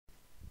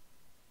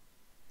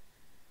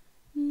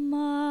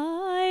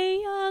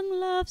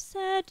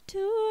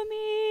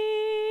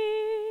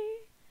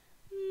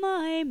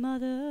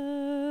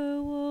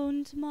mother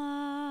won't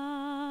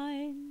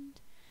mind,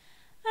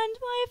 and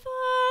my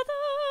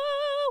father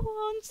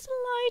won't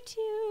slight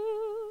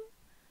you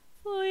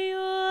for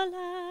your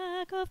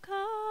lack of kind.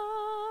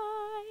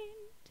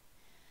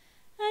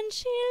 And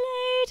she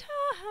laid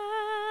her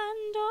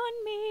hand on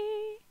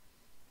me,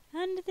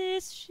 and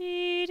this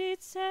she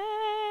did say,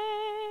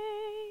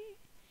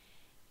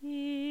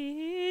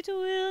 it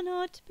will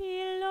not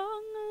be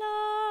long,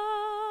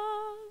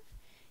 love,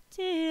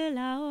 till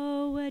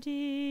our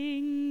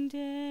wedding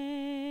day.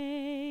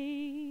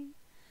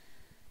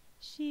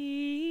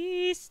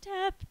 She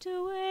stepped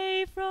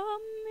away from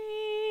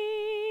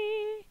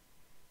me,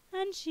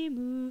 and she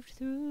moved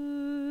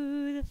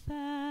through the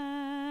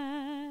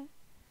fair,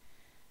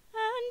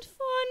 and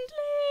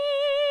fondly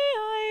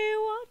I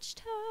watched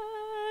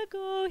her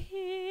go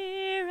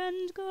here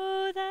and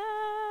go there,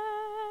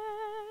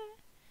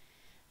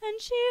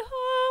 and she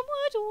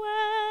homeward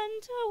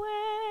went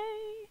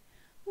away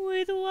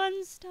with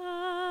one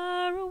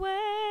star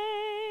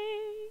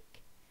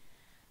awake,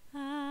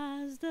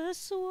 as the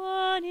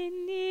swan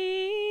in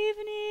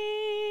evening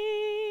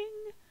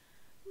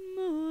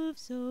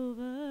moves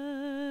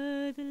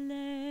over the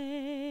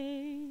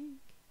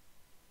lake.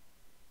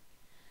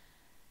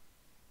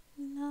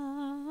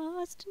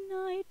 Last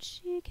night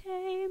she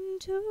came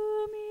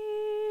to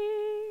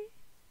me,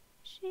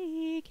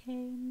 she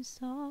came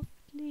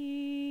softly,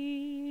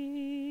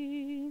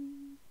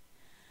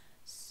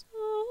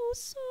 so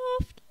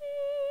softly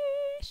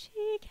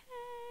she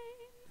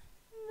came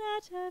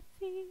that her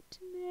feet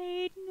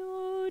made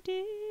no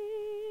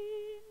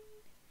din,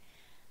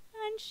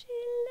 and she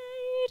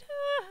laid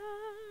her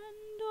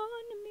hand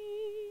on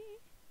me,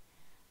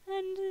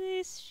 and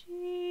this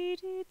she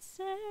did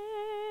say,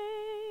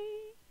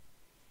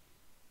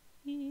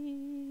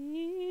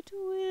 it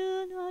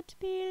will not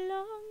be